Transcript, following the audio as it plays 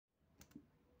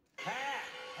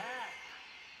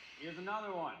Here's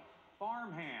another one.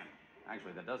 Farmhand.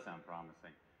 Actually, that does sound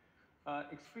promising.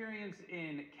 Experience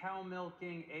in cow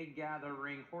milking, egg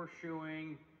gathering,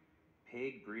 horseshoeing,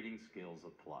 pig breeding skills a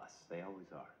plus. They always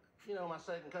are. You know, my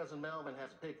second cousin Melvin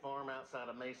has a pig farm outside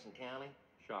of Mason County.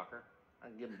 Shocker. I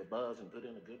can give him a buzz and put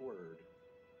in a good word.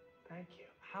 Thank you.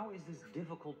 How is this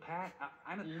difficult, Pat?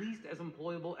 I'm at least as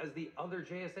employable as the other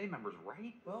JSA members,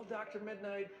 right? Well, Dr.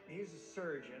 Midnight, he's a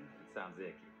surgeon. It sounds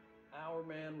icky. Our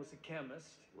man was a chemist.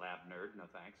 Lab nerd, no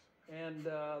thanks. And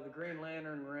the Green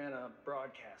Lantern ran a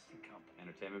broadcasting company.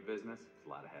 Entertainment business, it's a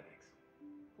lot of headaches.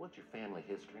 What's your family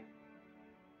history?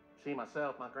 See,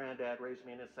 myself, my granddad raised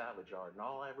me in his salvage yard, and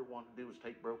all I ever wanted to do was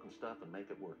take broken stuff and make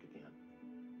it work again.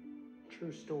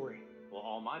 True story. Well,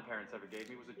 all my parents ever gave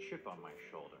me was a chip on my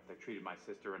shoulder. They treated my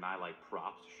sister and I like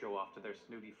props to show off to their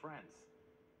snooty friends.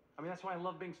 I mean, that's why I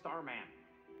love being Starman.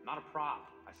 I'm not a prop.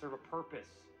 I serve a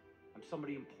purpose. I'm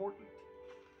somebody important.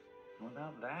 And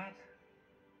without that,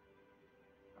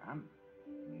 I'm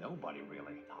nobody,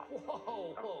 really.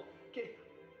 Whoa.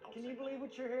 Can you believe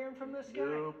what you're hearing from this guy?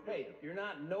 Nope. Hey, you're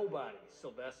not nobody,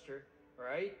 Sylvester, all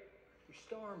right? You're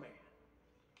Starman.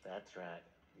 That's right.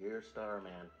 You're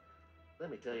Starman.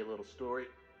 Let me tell you a little story.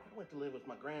 I went to live with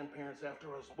my grandparents after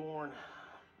I was born.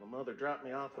 My mother dropped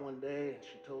me off one day, and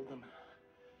she told them,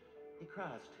 "He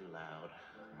cries too loud."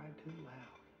 Cried too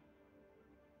loud.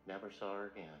 Never saw her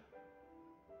again.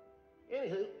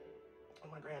 Anywho,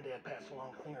 my granddad passed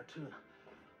along a thing or two.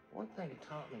 One thing he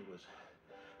taught me was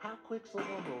how quick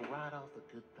someone will write off a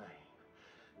good thing.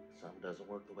 Something doesn't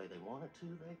work the way they want it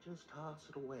to, they just toss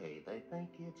it away. They think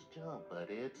it's junk, but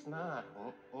it's not.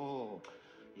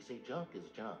 You see, junk is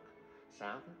junk.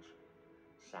 Salvage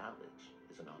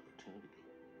is an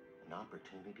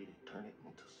opportunity to turn it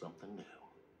into something new.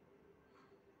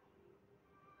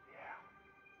 Yeah.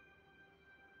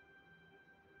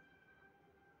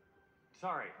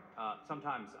 Sorry,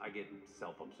 sometimes I get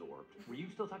self-absorbed. Were you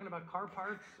still talking about car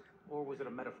parts, or was it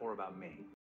a metaphor about me?